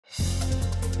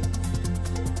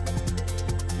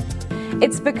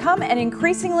It's become an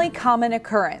increasingly common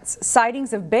occurrence,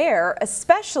 sightings of bear,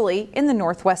 especially in the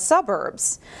northwest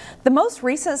suburbs. The most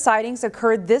recent sightings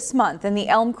occurred this month in the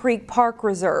Elm Creek Park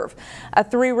Reserve. A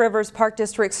Three Rivers Park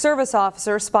District service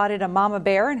officer spotted a mama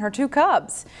bear and her two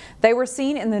cubs. They were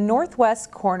seen in the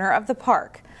northwest corner of the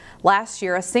park. Last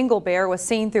year, a single bear was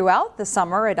seen throughout the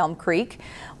summer at Elm Creek.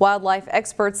 Wildlife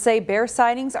experts say bear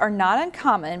sightings are not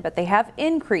uncommon, but they have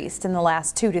increased in the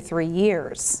last 2 to 3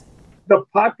 years. The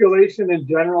population in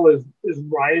general is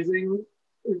rising,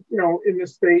 in the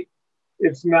state.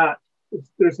 There's not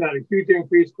a huge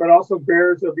increase, but also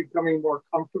bears are becoming more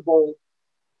comfortable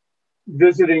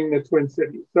visiting the Twin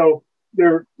Cities. So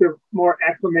they're more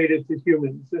acclimated to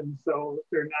humans, and so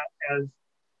they're not as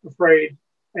afraid.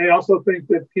 I also think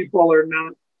that people are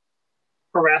not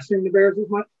harassing the bears as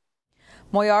much.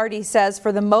 Moriarty says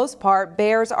for the most part,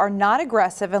 bears are not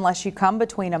aggressive unless you come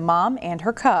between a mom and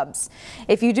her cubs.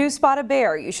 If you do spot a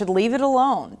bear, you should leave it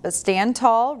alone, but stand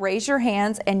tall, raise your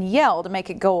hands, and yell to make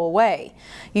it go away.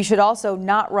 You should also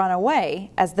not run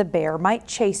away, as the bear might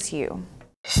chase you.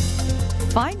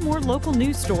 Find more local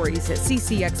news stories at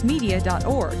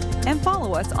ccxmedia.org and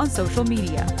follow us on social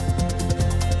media.